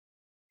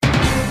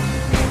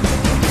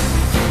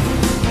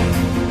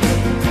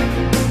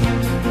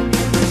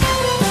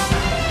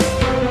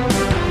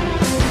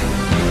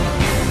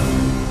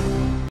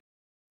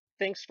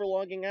Thanks for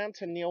logging on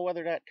to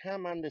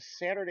neilweather.com on this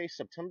Saturday,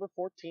 September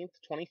 14th,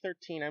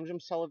 2013. I'm Jim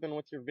Sullivan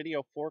with your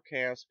video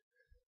forecast.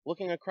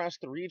 Looking across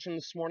the region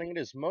this morning, it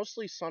is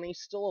mostly sunny,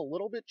 still a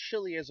little bit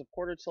chilly as of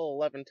quarter till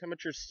 11.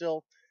 Temperatures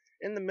still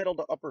in the middle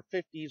to upper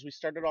 50s. We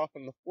started off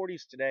in the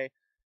 40s today.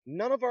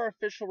 None of our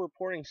official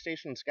reporting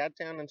stations got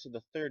down into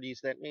the 30s.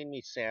 That made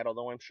me sad,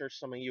 although I'm sure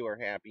some of you are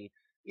happy.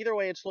 Either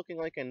way, it's looking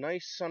like a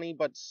nice, sunny,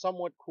 but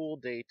somewhat cool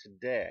day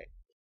today.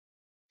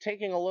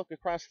 Taking a look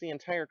across the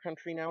entire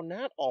country now,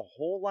 not a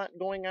whole lot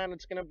going on.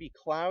 It's going to be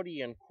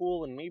cloudy and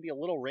cool and maybe a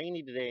little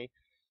rainy today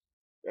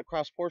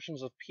across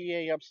portions of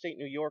PA, upstate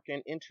New York,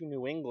 and into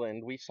New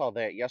England. We saw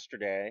that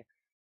yesterday.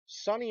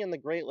 Sunny in the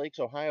Great Lakes,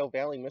 Ohio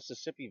Valley,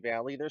 Mississippi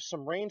Valley. There's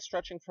some rain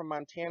stretching from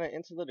Montana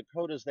into the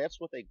Dakotas. That's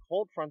with a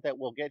cold front that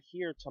will get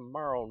here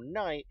tomorrow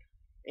night.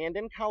 And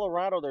in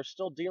Colorado, they're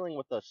still dealing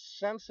with a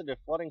sensitive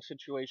flooding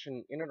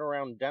situation in and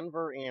around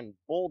Denver and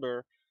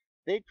Boulder.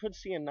 They could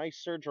see a nice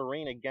surge of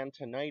rain again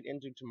tonight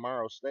into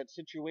tomorrow, so that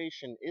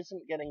situation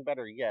isn't getting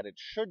better yet. It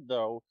should,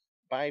 though,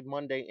 by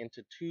Monday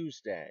into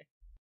Tuesday.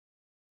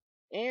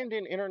 And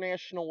in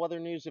international weather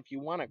news, if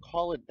you want to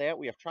call it that,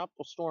 we have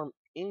Tropical Storm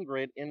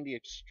Ingrid in the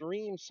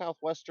extreme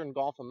southwestern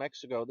Gulf of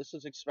Mexico. This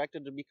is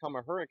expected to become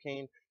a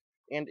hurricane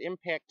and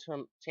impact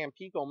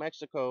Tampico,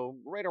 Mexico,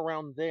 right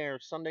around there,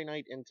 Sunday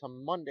night into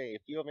Monday.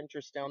 If you have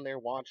interest down there,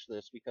 watch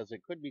this, because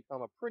it could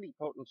become a pretty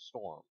potent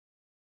storm.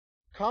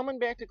 Coming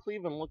back to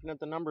Cleveland, looking at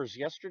the numbers,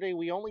 yesterday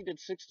we only did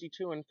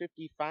 62 and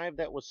 55.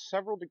 That was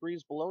several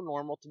degrees below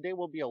normal. Today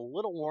will be a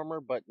little warmer,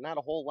 but not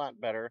a whole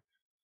lot better.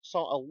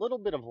 Saw a little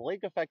bit of lake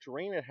effect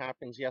rain at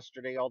Hopkins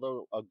yesterday,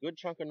 although a good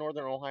chunk of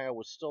northern Ohio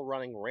was still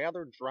running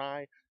rather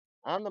dry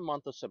on the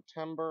month of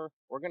September.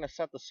 We're going to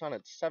set the sun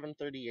at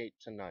 7:38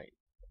 tonight.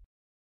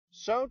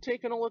 So,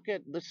 taking a look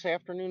at this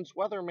afternoon's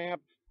weather map,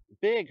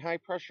 big high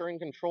pressure in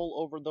control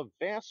over the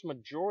vast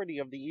majority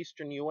of the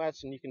eastern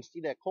U.S., and you can see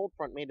that cold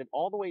front made it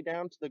all the way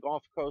down to the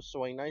Gulf Coast,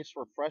 so a nice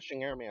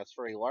refreshing air mass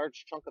for a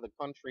large chunk of the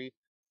country.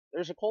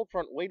 There's a cold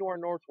front way to our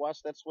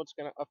northwest. That's what's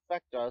going to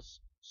affect us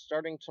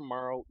starting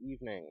tomorrow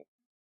evening.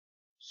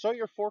 So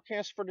your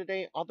forecast for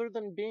today, other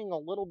than being a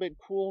little bit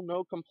cool,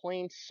 no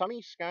complaints,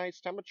 sunny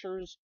skies,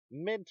 temperatures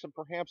mid to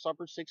perhaps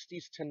upper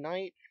 60s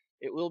tonight.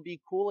 It will be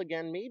cool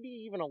again, maybe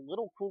even a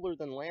little cooler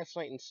than last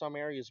night in some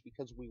areas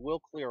because we will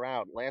clear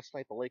out. Last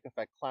night the lake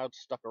effect clouds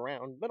stuck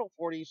around, middle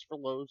 40s for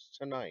lows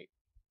tonight.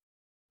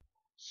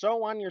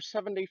 So on your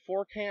 7-day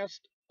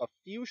forecast, a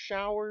few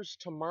showers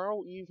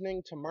tomorrow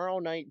evening, tomorrow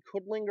night,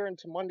 could linger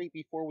into Monday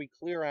before we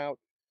clear out.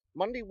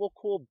 Monday will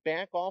cool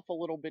back off a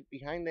little bit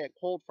behind that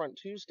cold front.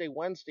 Tuesday,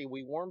 Wednesday,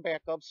 we warm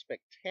back up.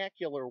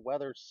 Spectacular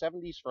weather,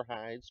 70s for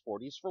highs,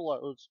 40s for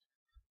lows.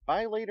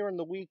 By later in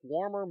the week,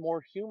 warmer,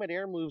 more humid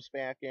air moves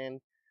back in,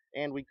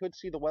 and we could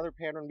see the weather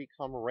pattern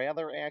become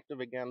rather active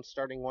again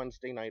starting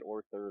Wednesday night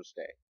or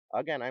Thursday.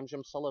 Again, I'm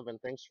Jim Sullivan.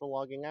 Thanks for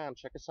logging on.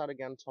 Check us out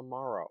again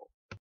tomorrow.